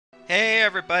Hey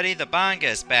everybody, the Banga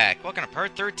is back. Welcome to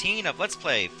part 13 of Let's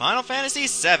Play Final Fantasy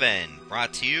VII,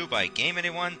 brought to you by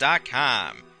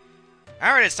GameAnyone.com.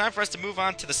 Alright, it's time for us to move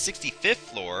on to the 65th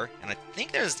floor, and I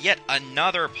think there's yet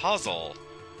another puzzle.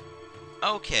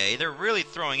 Okay, they're really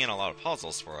throwing in a lot of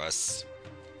puzzles for us.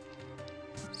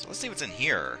 So let's see what's in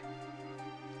here.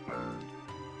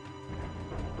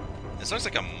 This looks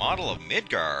like a model of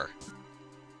Midgar.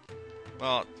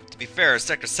 Well, to be fair,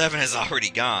 Sector 7 is already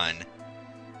gone.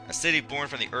 A city born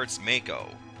from the Earth's Mako.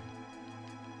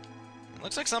 It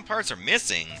looks like some parts are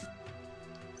missing.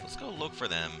 Let's go look for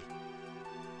them.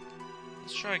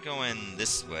 Let's try going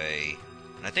this way.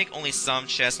 And I think only some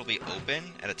chests will be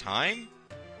open at a time.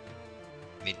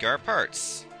 Midgar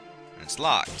parts. And it's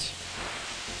locked.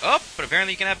 Oh, but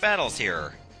apparently you can have battles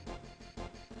here.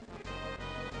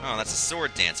 Oh, that's a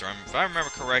sword dancer. If I remember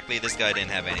correctly, this guy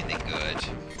didn't have anything good.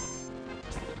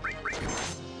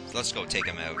 So let's go take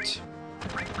him out.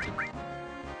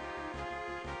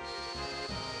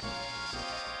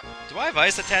 Do I have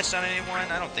ice attached on anyone?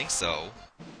 I don't think so.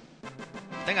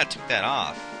 I think I took that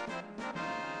off.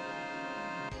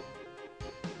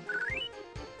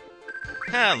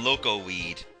 Ha, loco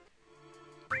weed.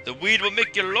 The weed will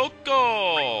make you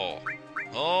loco!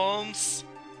 Holmes.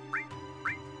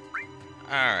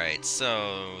 Alright,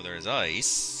 so there's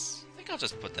ice. I think I'll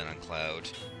just put that on Cloud.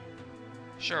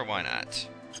 Sure, why not?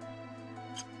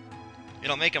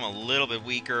 It'll make him a little bit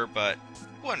weaker, but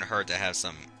it wouldn't hurt to have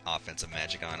some offensive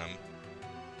magic on him.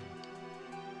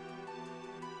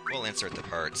 We'll insert the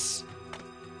parts.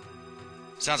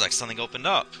 Sounds like something opened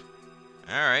up.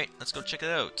 Alright, let's go check it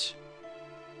out.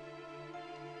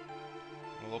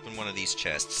 We'll open one of these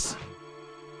chests.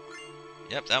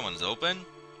 Yep, that one's open.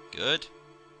 Good.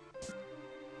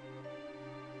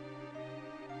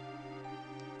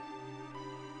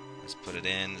 Let's put it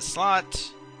in the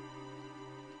slot.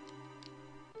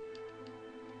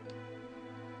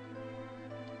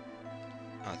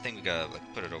 I think we gotta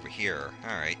put it over here.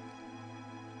 Alright.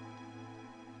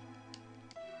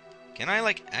 Can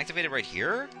I activate it right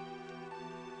here?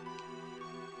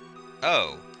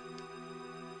 Oh.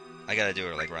 I gotta do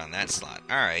it right on that slot.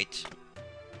 Alright.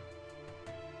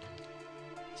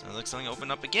 So it looks like something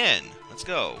opened up again. Let's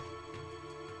go.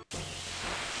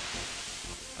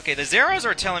 Okay, the zeros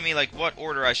are telling me what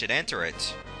order I should enter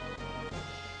it.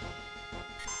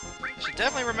 I should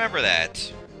definitely remember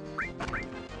that.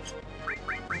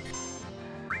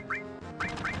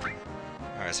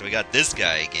 Alright, so we got this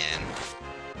guy again.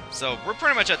 So, we're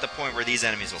pretty much at the point where these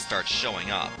enemies will start showing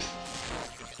up.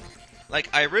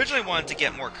 I originally wanted to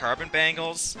get more carbon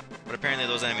bangles, but apparently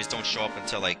those enemies don't show up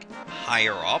until,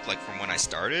 higher up, from when I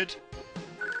started.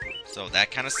 So that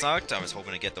kind of sucked. I was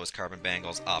hoping to get those carbon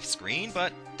bangles off screen,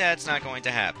 but that's not going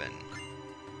to happen.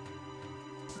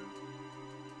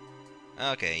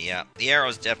 Okay, yeah. The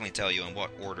arrows definitely tell you in what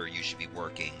order you should be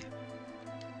working.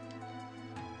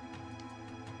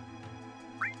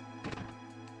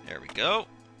 There we go.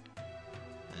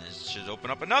 And it should open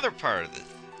up another part of the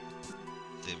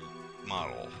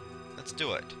model. Let's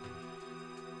do it.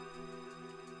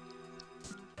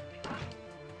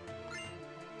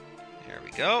 There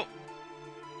we go.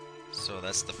 So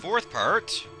that's the fourth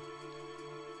part.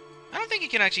 I don't think you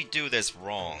can actually do this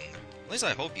wrong. At least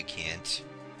I hope you can't.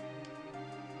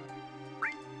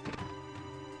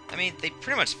 I mean, they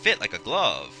pretty much fit like a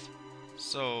glove.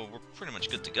 So we're pretty much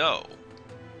good to go.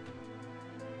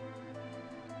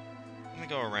 Let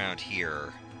me go around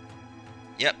here.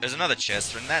 Yep, there's another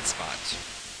chest in that spot.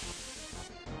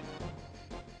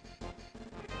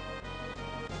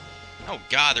 Oh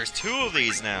god, there's two of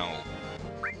these now.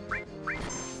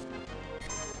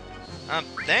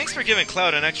 Thanks for giving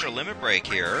Cloud an extra limit break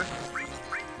here.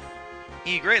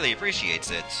 He greatly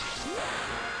appreciates it.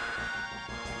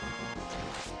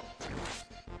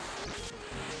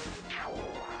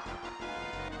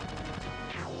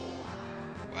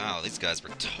 Wow, these guys were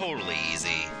totally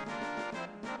easy.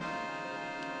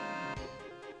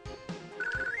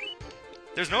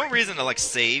 There's no reason to,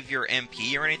 save your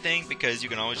MP or anything, because you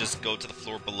can always just go to the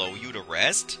floor below you to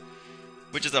rest,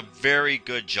 which is a very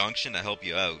good junction to help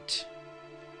you out.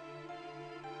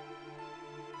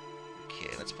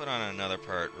 Okay, let's put on another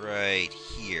part right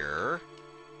here.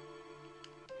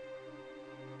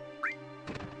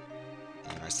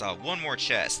 And I saw one more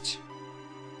chest,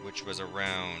 which was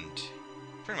around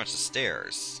pretty much the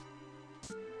stairs.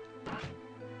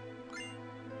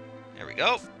 There we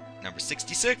go. Number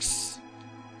 66.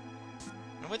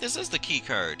 Oh, wait, this is the key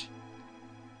card.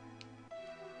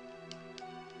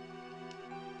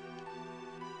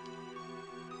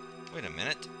 Wait a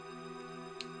minute.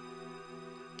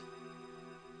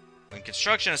 When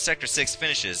construction of Sector 6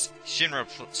 finishes,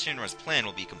 Shinra's plan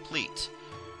will be complete.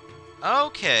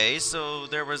 Okay, so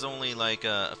there was only like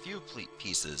a few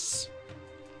pieces.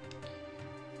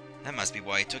 That must be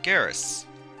why he took Aeris.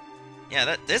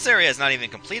 Yeah, this area is not even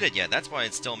completed yet. That's why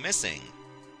it's still missing.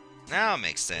 Now it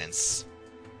makes sense.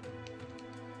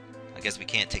 I guess we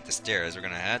can't take the stairs. We're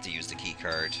gonna have to use the key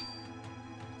card.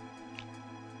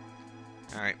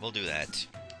 Alright, we'll do that.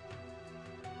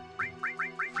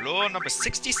 Floor number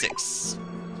 66.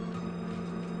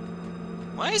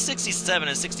 Why is 67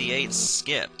 and 68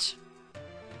 skipped?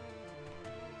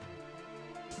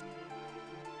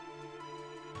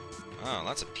 Oh,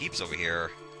 lots of peeps over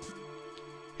here.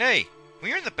 Hey, when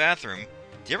you're in the bathroom,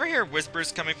 do you ever hear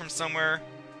whispers coming from somewhere?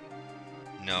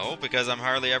 No, because I'm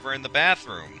hardly ever in the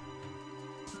bathroom.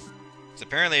 So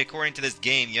apparently, according to this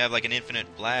game, you have like an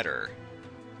infinite bladder.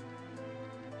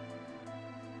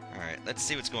 Alright, let's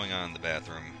see what's going on in the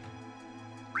bathroom.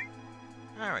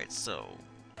 Alright, so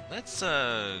let's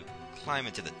climb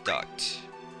into the duct.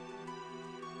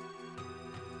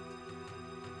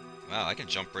 Wow, I can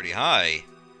jump pretty high.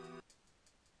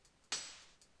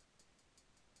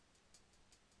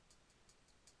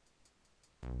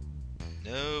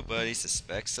 Nobody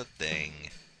suspects a thing.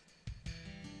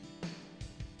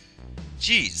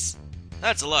 Jeez,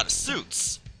 that's a lot of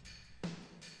suits.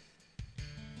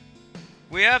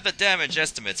 We have the damage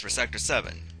estimates for Sector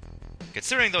 7.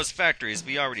 Considering those factories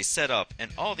we already set up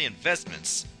and all the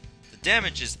investments, the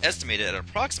damage is estimated at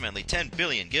approximately 10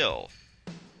 billion gil.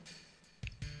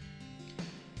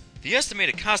 The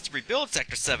estimated cost to rebuild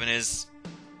Sector 7 is...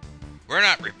 We're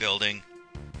not rebuilding.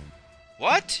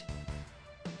 What?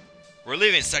 We're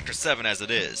leaving Sector 7 as it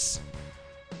is,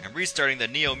 and restarting the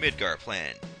Neo-Midgar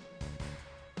plan.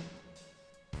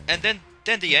 And then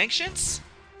the Ancients?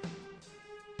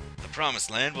 The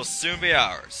Promised Land will soon be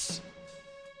ours.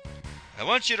 I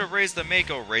want you to raise the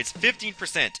Mako rates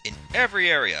 15% in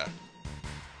every area.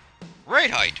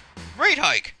 Rate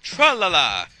hike,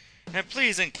 tra-la-la! And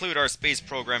please include our space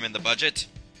program in the budget.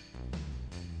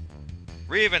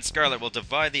 Reeve and Scarlet will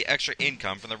divide the extra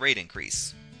income from the rate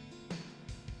increase.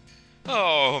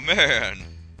 Oh, man.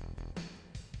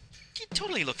 You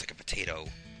totally look like a potato.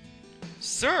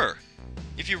 Sir,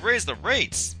 if you raise the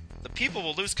rates, the people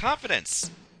will lose confidence.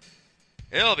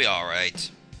 It'll be alright.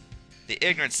 The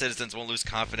ignorant citizens won't lose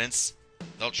confidence.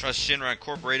 They'll trust Shinra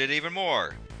Incorporated even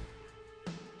more.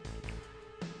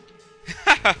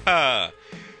 Ha ha ha!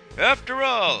 After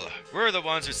all, we're the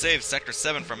ones who saved Sector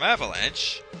 7 from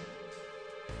Avalanche.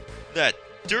 That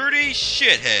dirty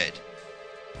shithead!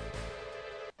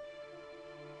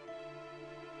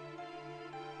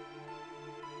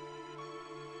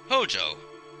 Hojo,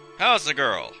 how's the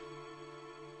girl?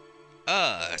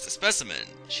 As a specimen,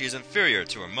 she is inferior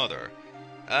to her mother.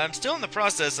 I'm still in the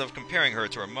process of comparing her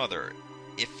to her mother,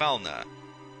 Ifalna,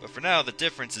 but for now the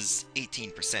difference is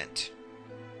 18%.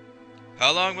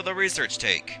 How long will the research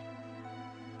take?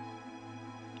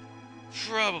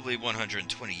 Probably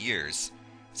 120 years.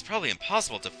 It's probably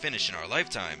impossible to finish in our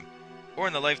lifetime, or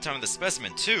in the lifetime of the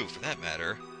specimen too, for that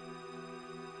matter.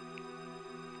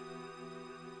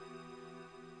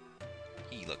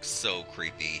 He looks so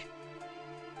creepy.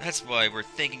 That's why we're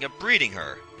thinking of breeding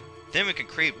her. Then we can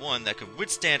create one that could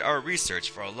withstand our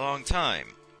research for a long time.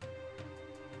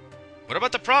 What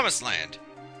about the Promised Land?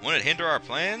 Won't it hinder our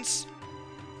plans?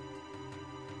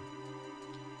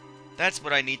 That's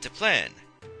what I need to plan.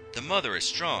 The mother is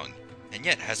strong, and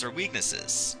yet has her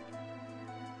weaknesses.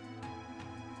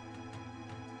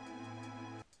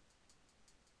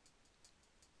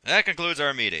 That concludes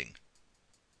our meeting.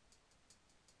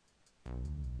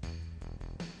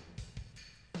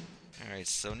 Alright,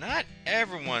 so not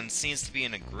everyone seems to be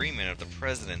in agreement of the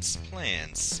President's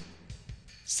plans.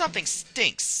 Something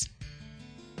stinks!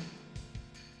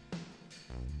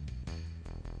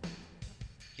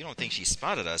 You don't think she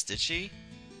spotted us, did she?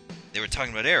 They were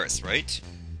talking about Aeris, right?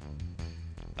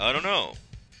 I don't know.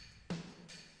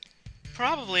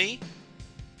 Probably.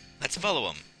 Let's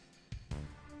follow him.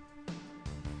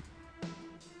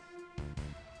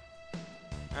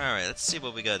 Alright, let's see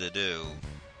what we gotta do.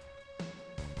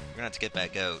 We're gonna have to get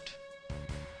back out.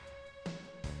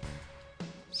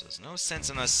 So there's no sense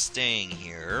in us staying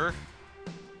here.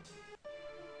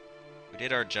 We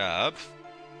did our job.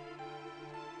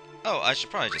 Oh, I should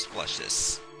probably just flush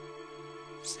this.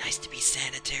 It's nice to be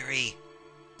sanitary.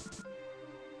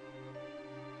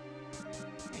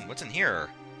 What's in here?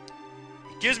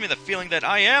 It gives me the feeling that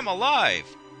I am alive!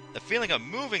 The feeling of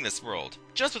moving this world,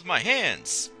 just with my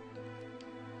hands!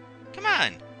 Come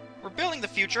on! We're building the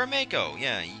future of Mako!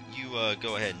 Yeah, you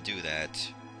go ahead and do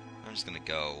that. I'm just gonna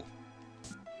go.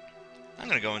 I'm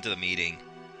gonna go into the meeting.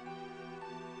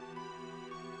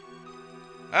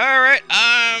 Alright,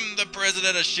 I'm the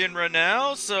president of Shinra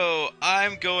now, so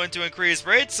I'm going to increase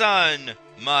rates on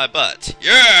my butt.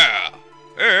 Yeah!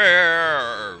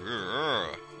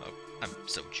 Oh, I'm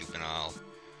so juvenile.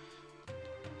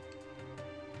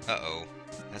 Uh-oh.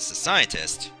 That's the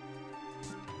scientist.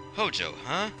 Hojo,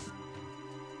 huh?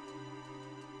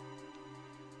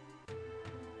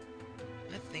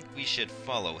 I think we should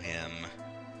follow him.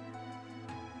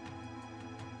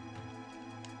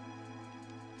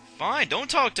 Fine, don't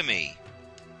talk to me!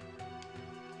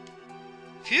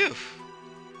 Phew!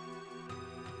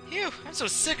 Phew, I'm so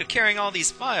sick of carrying all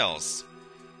these files.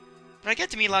 But I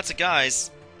get to meet lots of guys.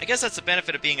 I guess that's the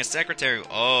benefit of being a secretary.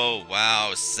 Oh,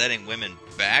 wow, setting women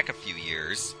back a few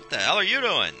years. What the hell are you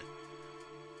doing?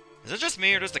 Is it just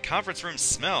me, or does the conference room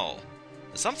smell?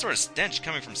 There's some sort of stench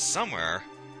coming from somewhere.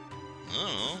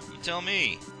 Oh, you tell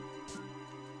me.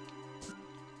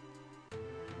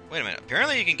 Wait a minute,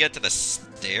 apparently you can get to the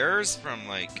stairs from,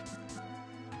 like...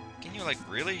 Can you, like,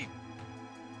 really...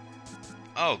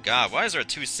 Oh god, why is there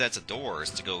two sets of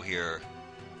doors to go here?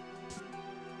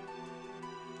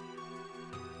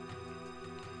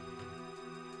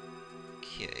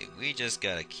 Okay, we just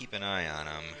gotta keep an eye on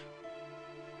them.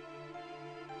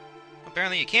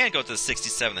 Apparently you can't go to the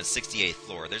 67th and 68th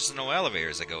floor. There's no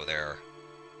elevators that go there.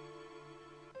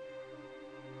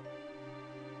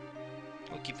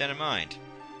 We'll keep that in mind.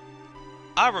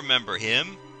 I remember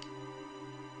him.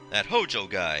 That Hojo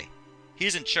guy.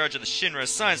 He's in charge of the Shinra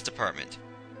Science Department.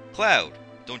 Cloud,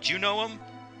 don't you know him?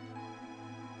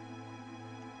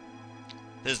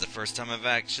 This is the first time I've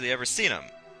actually ever seen him.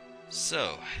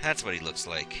 So, that's what he looks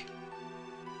like.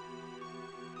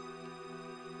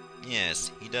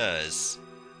 Yes, he does.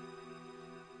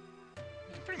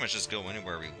 We can pretty much just go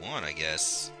anywhere we want, I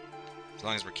guess. As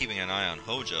long as we're keeping an eye on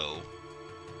Hojo.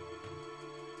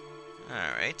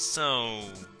 Alright, so...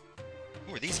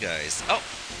 Who are these guys? Oh!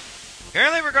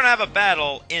 Apparently we're gonna have a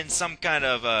battle in some kind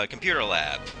of computer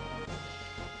lab.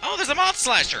 Oh, there's a moth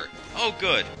slasher! Oh,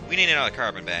 good. We need another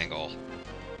carbon bangle.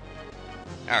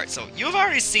 Alright, so you've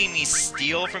already seen me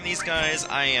steal from these guys.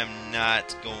 I am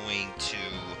not going to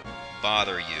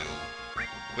bother you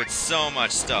with so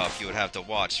much stuff you would have to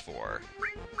watch for.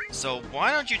 So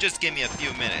why don't you just give me a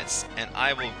few minutes, and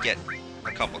I will get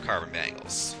a couple carbon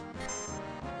bangles.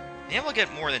 Maybe we'll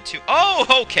get more than two.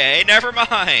 Oh, okay, never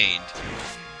mind.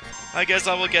 I guess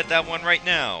I will get that one right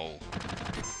now.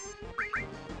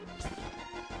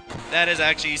 That is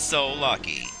actually so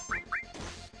lucky.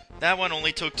 That one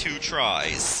only took 2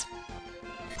 tries.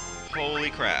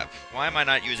 Holy crap. Why am I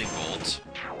not using Bolt?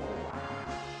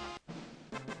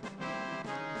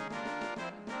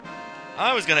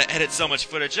 I was gonna edit so much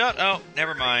footage out. Oh,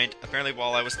 never mind. Apparently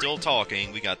while I was still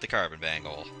talking, we got the carbon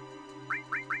bangle.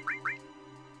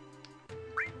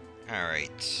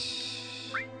 Alright.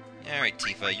 Alright,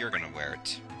 Tifa, you're gonna wear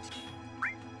it.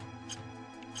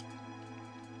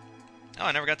 Oh,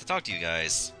 I never got to talk to you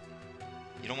guys.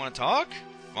 You don't want to talk?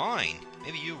 Fine.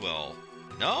 Maybe you will.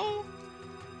 No?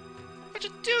 Bunch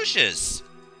of douches!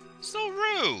 So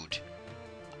rude!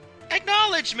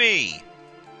 Acknowledge me!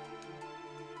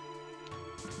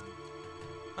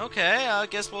 Okay, I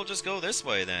guess we'll just go this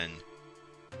way then.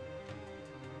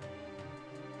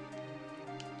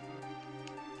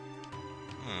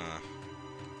 Huh.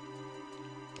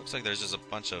 Looks like there's just a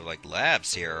bunch of, like,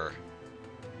 labs here.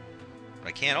 But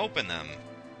I can't open them.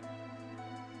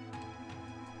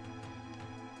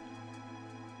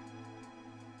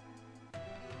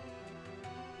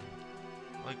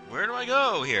 Like, where do I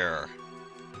go here?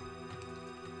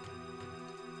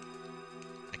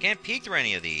 I can't peek through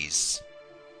any of these.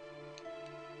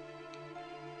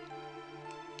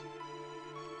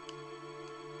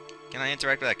 Can I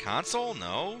interact with that console?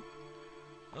 No?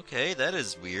 Okay, that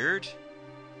is weird.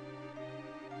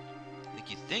 Like,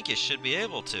 you think you should be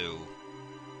able to.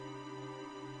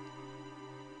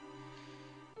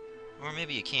 Or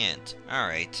maybe you can't.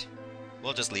 Alright.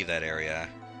 We'll just leave that area.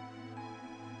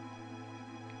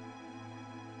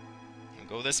 And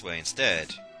go this way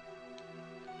instead.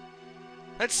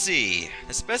 Let's see.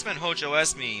 The specimen Hojo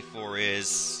asked me for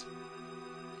is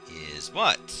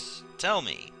what? Tell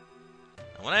me.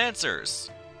 I want answers.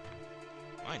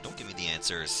 Fine, don't give me the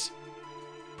answers.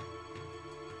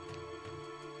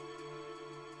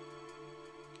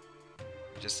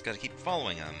 Just gotta keep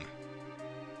following him.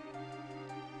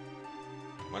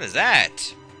 What is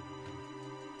that?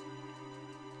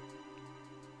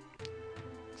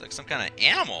 Looks like some kind of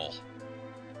animal.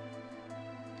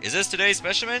 Is this today's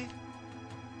specimen?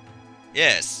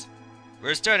 Yes.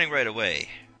 We're starting right away.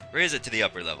 Raise it to the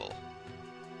upper level.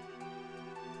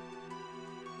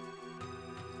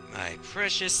 My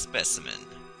precious specimen.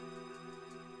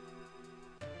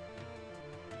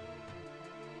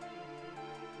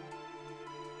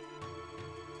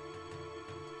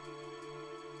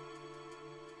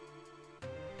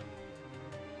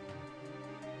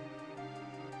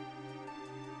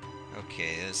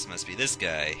 Okay, this must be this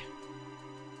guy.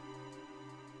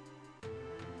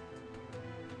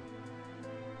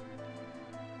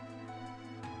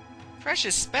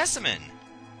 Precious specimen!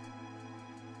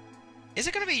 Is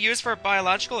it going to be used for a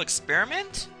biological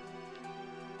experiment?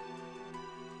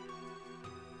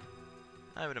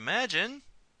 I would imagine.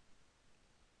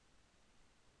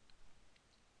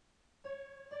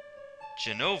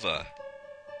 Jenova.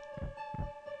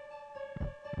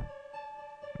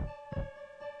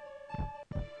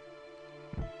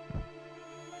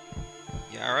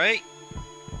 You alright?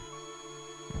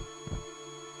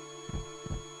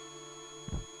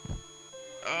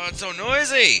 Oh, it's so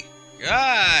noisy!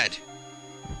 God!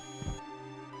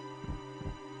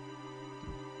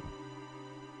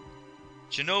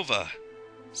 Jenova.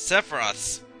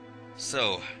 Sephiroth's.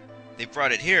 So, they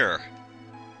brought it here.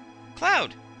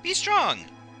 Cloud, be strong!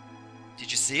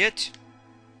 Did you see it?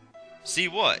 See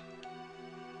what?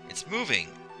 It's moving.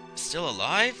 Still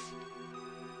alive?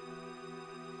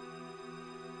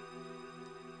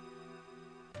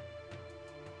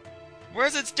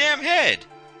 Where's its damn head?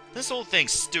 This whole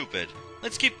thing's stupid.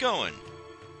 Let's keep going.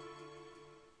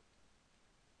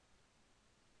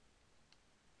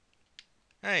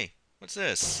 Hey, what's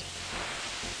this?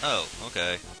 Oh,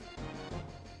 okay.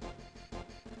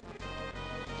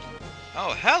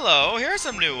 Oh, hello! Here are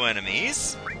some new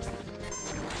enemies!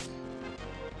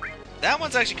 That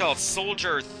one's actually called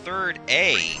Soldier 3rd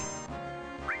A.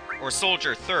 Or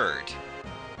Soldier 3rd.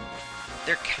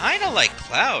 They're kinda like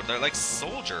Cloud, they're like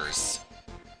soldiers.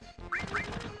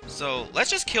 So, let's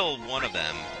just kill one of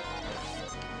them.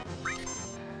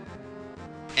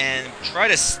 And try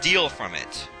to steal from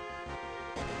it.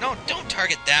 No, don't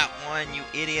target that one, you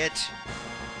idiot.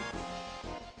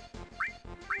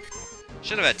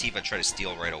 Should have had Tifa try to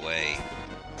steal right away.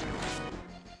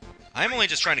 I'm only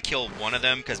just trying to kill one of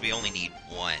them because we only need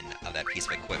one of that piece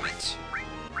of equipment.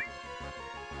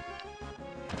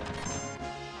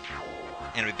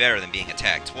 And it'd be better than being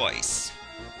attacked twice.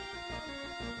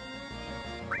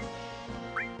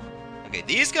 Okay,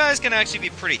 these guys can actually be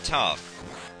pretty tough.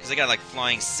 Because they got, like,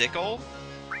 Flying Sickle.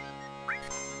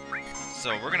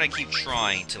 So we're gonna keep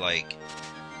trying to, like,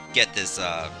 get this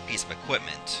piece of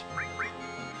equipment.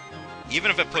 Even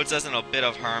if it puts us in a bit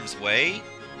of harm's way,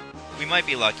 we might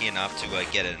be lucky enough to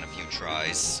get it in a few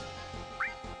tries.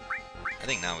 I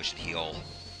think now we should heal.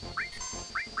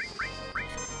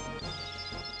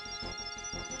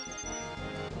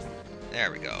 There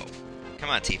we go. Come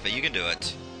on, Tifa, you can do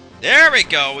it. There we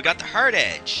go! We got the hard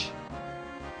edge!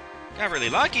 Got really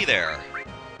lucky there.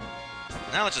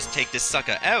 Now let's just take this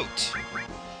sucker out.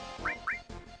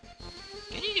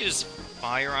 Can you use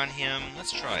fire on him?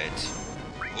 Let's try it.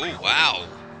 Oh, wow!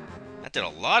 That did a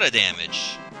lot of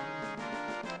damage.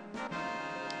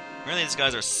 Apparently these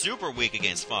guys are super weak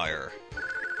against fire.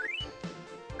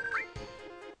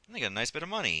 And they got a nice bit of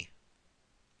money.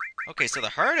 Okay, so the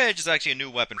hard edge is actually a new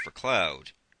weapon for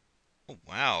Cloud. Oh,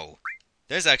 wow.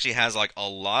 This actually has, like, a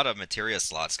lot of materia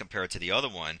slots compared to the other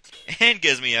one. And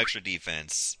gives me extra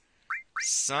defense.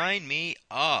 Sign me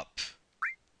up.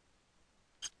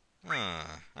 Huh.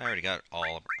 I already got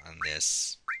all on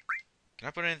this. Can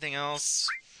I put anything else?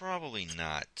 Probably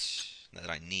not. That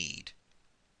I need.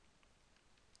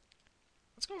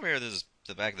 Let's go over here to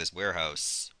the back of this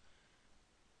warehouse.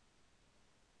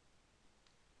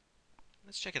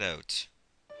 Let's check it out.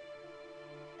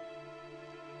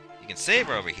 You can save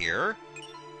over here.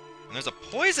 And there's a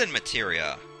poison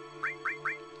materia.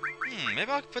 Maybe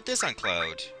I'll put this on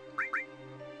Cloud.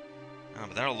 Oh,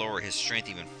 but that'll lower his strength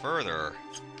even further.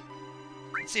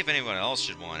 Let's see if anyone else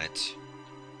should want it.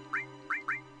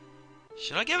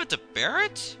 Should I give it to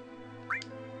Barret?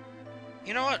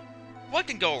 You know what? What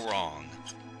can go wrong?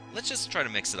 Let's just try to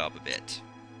mix it up a bit.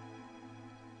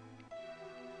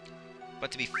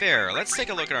 But to be fair, let's take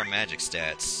a look at our magic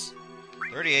stats.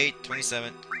 38,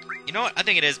 27... You know what? I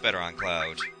think it is better on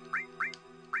Cloud.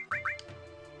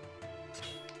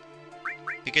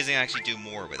 Because they actually do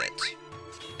more with it.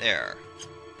 There.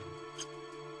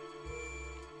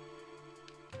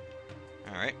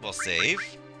 Alright, we'll save.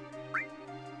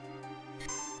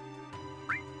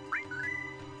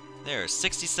 There,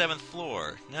 67th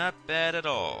floor. Not bad at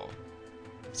all.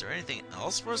 Is there anything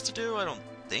else for us to do? I don't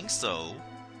think so.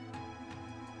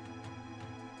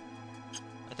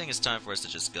 I think it's time for us to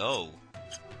just go.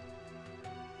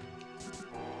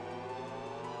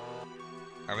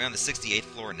 Are we on the 68th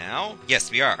floor now? Yes,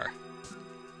 we are.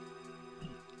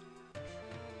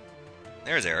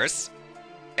 There's Aeris.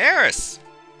 Aeris!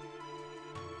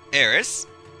 Aeris?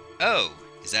 Oh,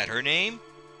 is that her name?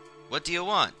 What do you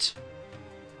want?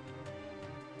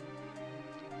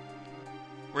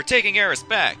 We're taking Aeris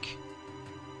back.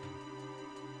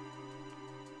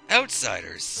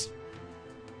 Outsiders.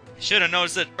 Should have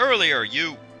noticed it earlier,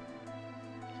 you...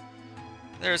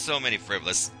 There are so many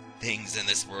frivolous things in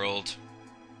this world.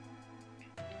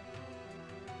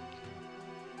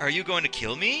 Are you going to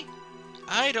kill me?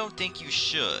 I don't think you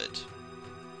should.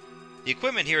 The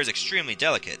equipment here is extremely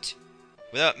delicate.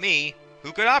 Without me,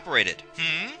 who could operate it?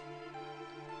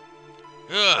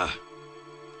 Ugh.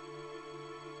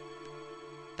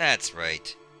 That's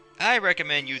right. I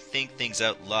recommend you think things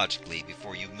out logically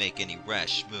before you make any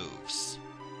rash moves.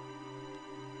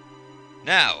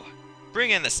 Now,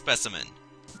 bring in the specimen.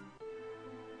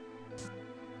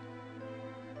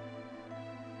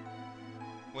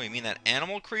 What, you mean that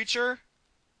animal creature?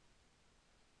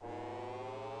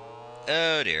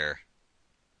 Oh dear.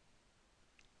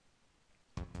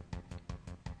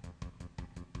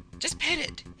 Just pet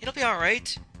it. It'll be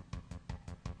alright.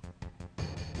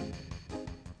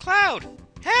 Cloud!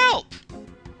 Help!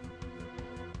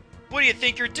 What do you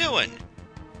think you're doing?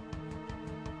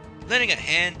 Lending a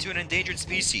hand to an endangered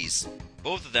species.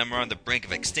 Both of them are on the brink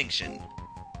of extinction.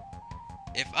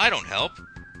 If I don't help,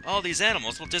 all these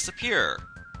animals will disappear.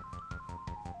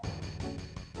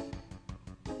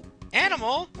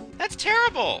 Animal? That's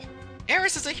terrible!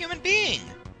 Aeris is a human being!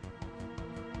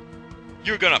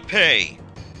 You're gonna pay!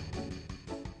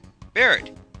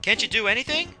 Barrett, can't you do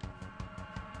anything?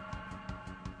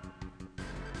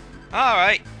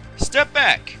 Alright, step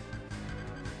back!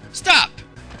 Stop!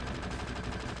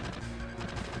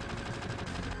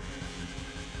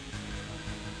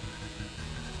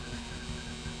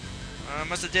 I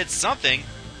must have did something.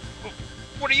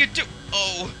 What are you do?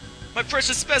 Oh, my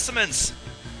precious specimens!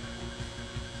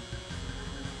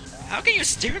 How can you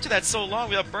stare into that so long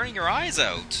without burning your eyes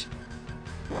out?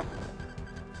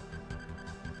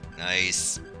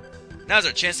 Nice. Now's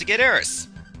our chance to get Aeris.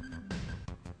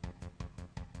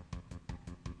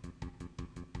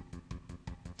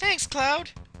 Thanks, Cloud.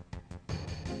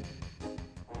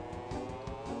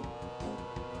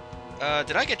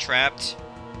 Did I get trapped?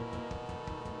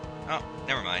 Oh,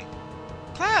 never mind.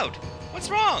 Cloud, what's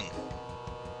wrong?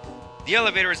 The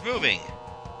elevator is moving.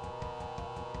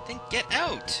 Then get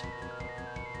out.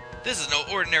 This is no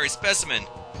ordinary specimen.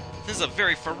 This is a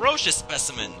very ferocious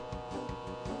specimen.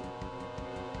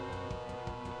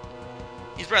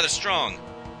 He's rather strong.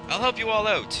 I'll help you all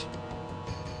out.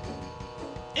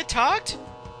 It talked?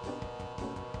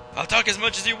 I'll talk as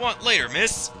much as you want later,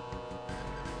 miss.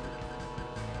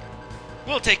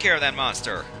 We'll take care of that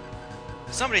monster.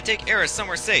 Somebody take Aeris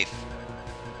somewhere safe.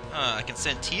 I can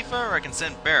send Tifa or I can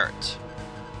send Barrett.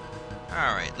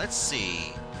 Alright, let's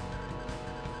see.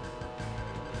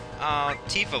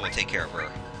 Tifa will take care of her.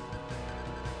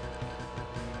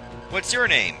 What's your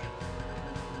name?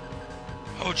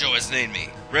 Hojo has named me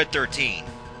Red XIII.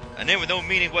 A name with no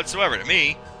meaning whatsoever to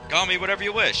me. Call me whatever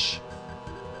you wish.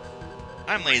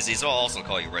 I'm lazy, so I'll also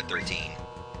call you Red XIII.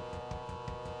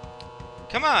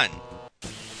 Come on!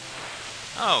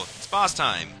 Oh, it's boss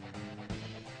time.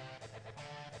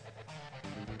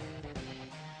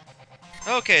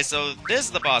 Okay, so this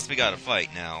is the boss we gotta fight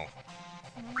now.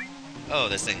 Oh,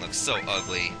 this thing looks so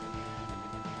ugly.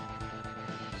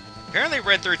 Apparently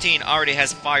Red XIII already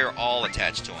has Fire All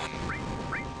attached to him.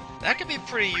 That could be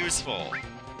pretty useful.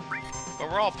 But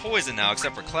we're all poisoned now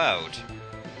except for Cloud.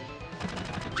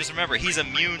 Just remember, he's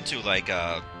immune to, like,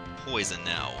 poison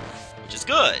now. Which is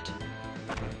good.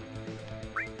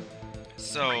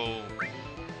 So...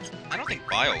 I don't think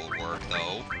Bio would work,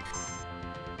 though.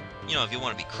 You know, if you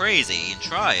want to be crazy and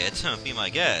try it, be my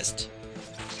guest.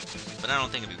 But I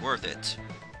don't think it'd be worth it.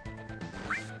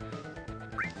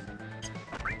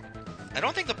 I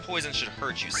don't think the poison should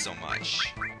hurt you so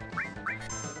much.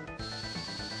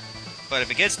 But if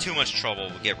it gets too much trouble,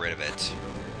 we'll get rid of it.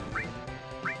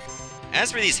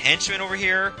 As for these henchmen over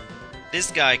here,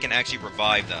 this guy can actually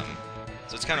revive them.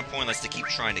 So it's kind of pointless to keep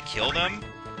trying to kill them.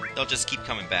 They'll just keep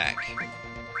coming back.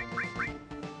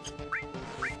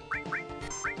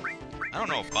 I don't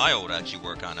know if Bio would actually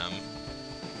work on him.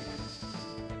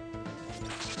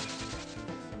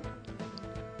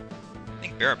 I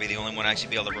think Barrett would be the only one to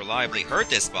actually be able to reliably hurt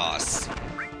this boss.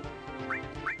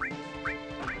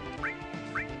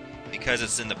 Because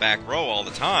it's in the back row all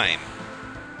the time.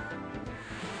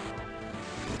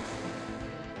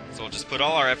 So we'll just put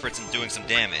all our efforts in doing some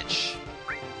damage.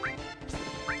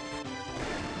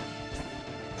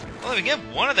 Well, if we get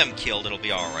one of them killed, it'll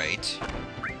be alright.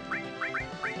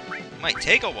 Might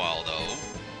take a while, though.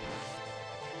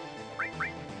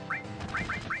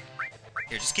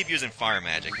 Here, just keep using fire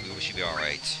magic. We should be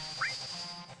alright.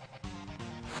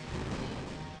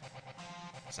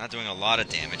 It's not doing a lot of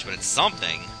damage, but it's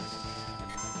something.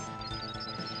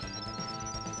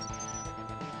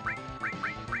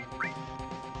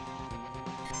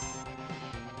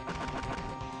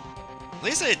 At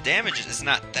least the damage is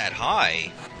not that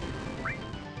high.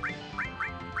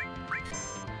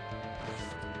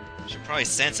 Should probably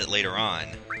sense it later on.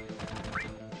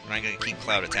 I'm not gonna keep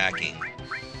Cloud attacking.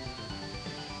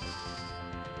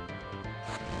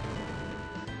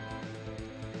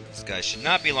 This guy should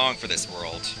not be long for this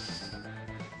world.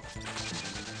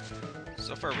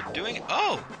 So far we're doing...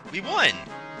 Oh! We won!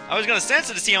 I was gonna sense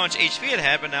it to see how much HP it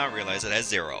had, but now I realize it has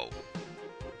 0.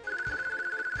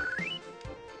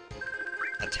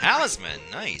 A talisman!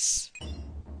 Nice.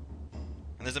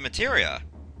 And there's a materia.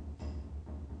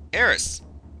 Aeris,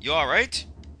 you alright?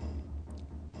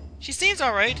 She seems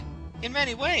alright, in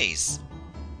many ways.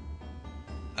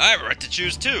 I have a right to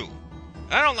choose too.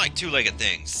 I don't like two-legged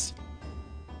things.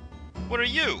 What are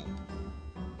you?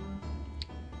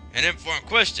 An informed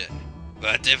question,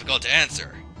 but difficult to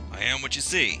answer. I am what you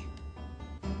see.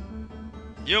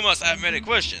 You must have many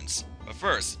questions, but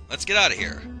first, let's get out of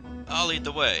here. I'll lead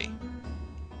the way.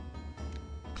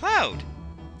 Cloud!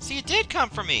 So you did come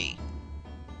for me!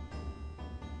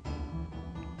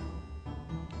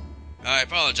 I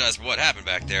apologize for what happened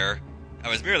back there. I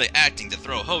was merely acting to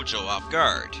throw Hojo off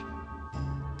guard.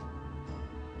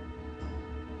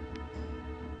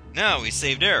 Now we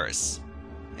saved Aeris.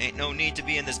 Ain't no need to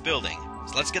be in this building,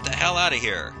 so let's get the hell out of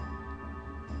here.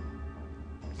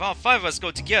 If all 5 of us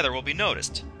go together, we'll be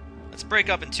noticed. Let's break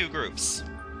up in 2 groups.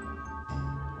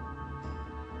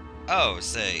 Oh,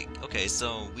 say, okay,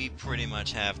 so we pretty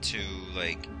much have to,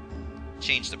 like,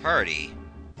 change the party.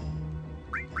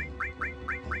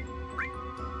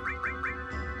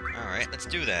 Alright, let's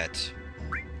do that.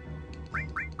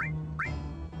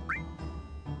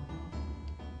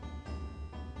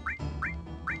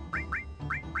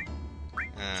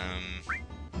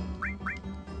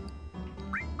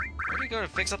 Where do we go to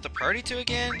fix up the party to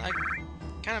again? I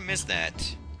kind of missed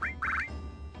that.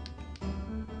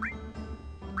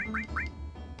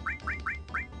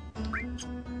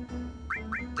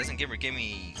 Doesn't give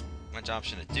me much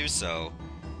option to do so.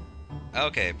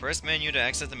 Okay, press menu to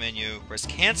exit the menu. Press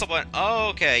cancel button. Oh,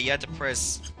 okay, you had to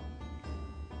press...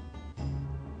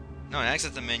 No,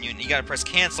 exit the menu, and you gotta press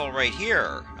cancel right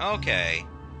here. Okay.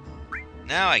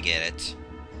 Now I get it.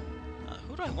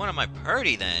 Who do I want on my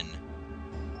party, then?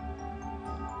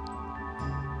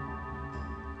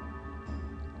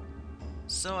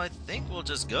 So I think we'll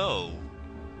just go.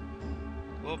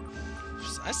 Well,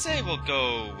 I say we'll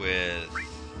go with...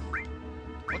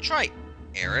 We'll try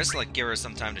Aeris, like give her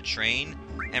some time to train,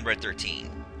 and Red XIII.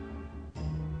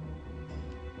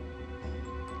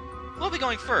 We'll be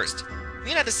going first.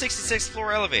 Meet at the 66th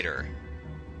floor elevator.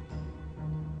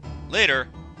 Later,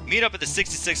 meet up at the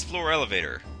 66th floor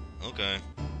elevator. Okay.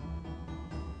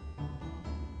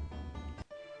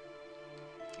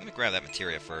 Let me grab that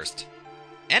materia first.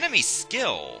 Enemy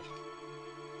skill!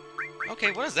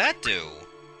 Okay, what does that do?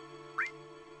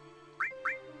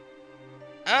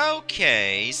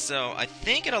 Okay, so I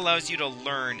think it allows you to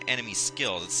learn enemy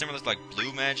skills. It's similar to like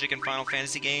blue magic in Final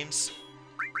Fantasy games.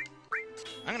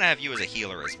 I'm gonna have you as a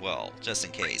healer as well, just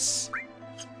in case.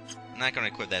 I'm not gonna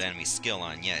equip that enemy skill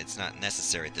on yet, it's not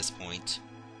necessary at this point.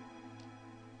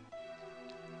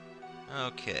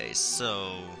 Okay,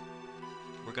 so...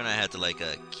 we're gonna have to like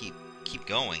keep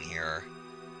going here.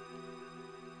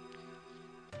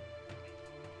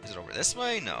 Is it over this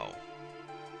way? No.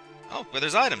 Oh, but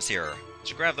there's items here. I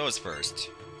should grab those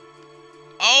first.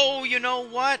 Oh, you know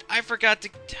what? I forgot to...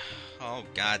 Oh,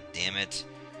 god damn it.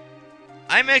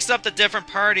 I mixed up the different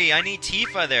party. I need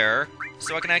Tifa there,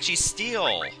 so I can actually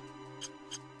steal.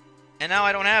 And now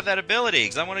I don't have that ability,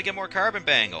 because I want to get more carbon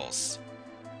bangles.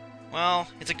 Well,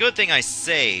 it's a good thing I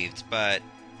saved, but...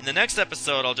 in the next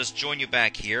episode, I'll just join you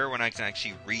back here when I can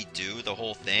actually redo the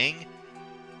whole thing.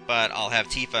 But I'll have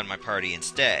Tifa in my party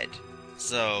instead.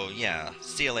 So, yeah.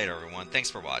 See you later, everyone.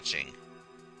 Thanks for watching.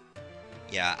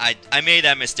 Yeah, I made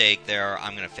that mistake there.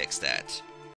 I'm gonna fix that.